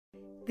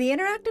The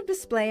interactive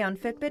display on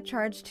Fitbit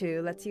Charge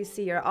 2 lets you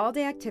see your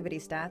all-day activity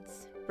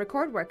stats,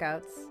 record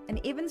workouts, and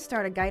even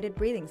start a guided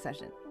breathing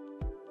session.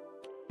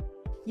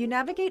 You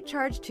navigate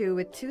Charge 2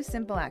 with two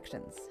simple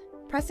actions: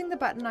 pressing the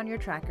button on your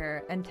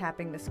tracker and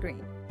tapping the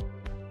screen.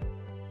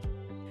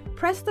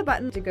 Press the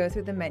button to go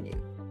through the menu.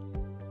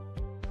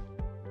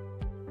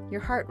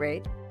 Your heart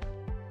rate,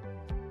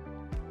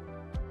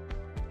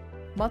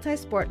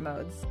 multi-sport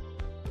modes,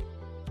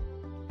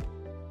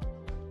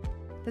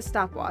 the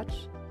stopwatch,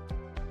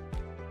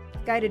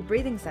 guided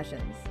breathing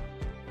sessions,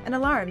 and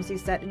alarms you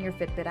set in your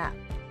Fitbit app.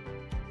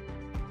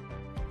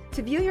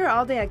 To view your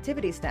all-day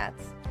activity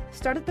stats,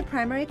 start at the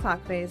primary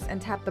clock face and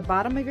tap the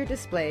bottom of your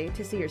display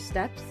to see your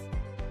steps,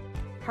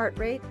 heart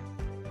rate,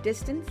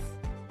 distance,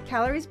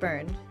 calories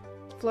burned,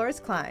 floors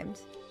climbed,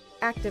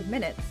 active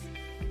minutes,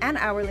 and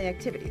hourly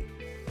activity.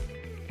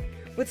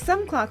 With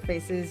some clock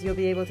faces, you'll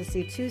be able to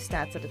see two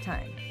stats at a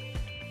time.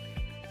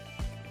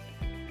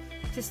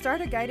 To start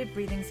a guided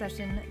breathing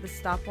session, the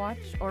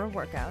stopwatch, or a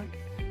workout,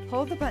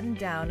 hold the button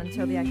down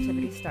until the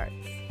activity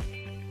starts.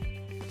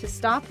 To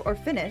stop or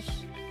finish,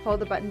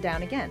 hold the button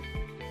down again.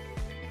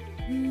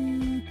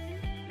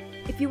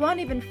 If you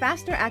want even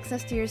faster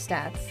access to your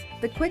stats,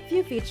 the Quick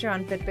View feature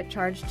on Fitbit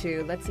Charge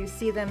 2 lets you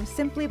see them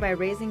simply by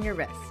raising your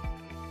wrist.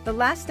 The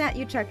last stat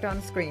you checked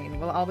on screen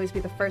will always be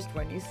the first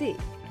one you see.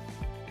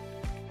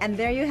 And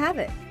there you have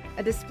it,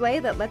 a display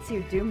that lets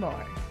you do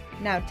more.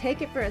 Now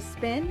take it for a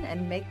spin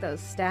and make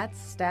those stats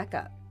stack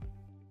up.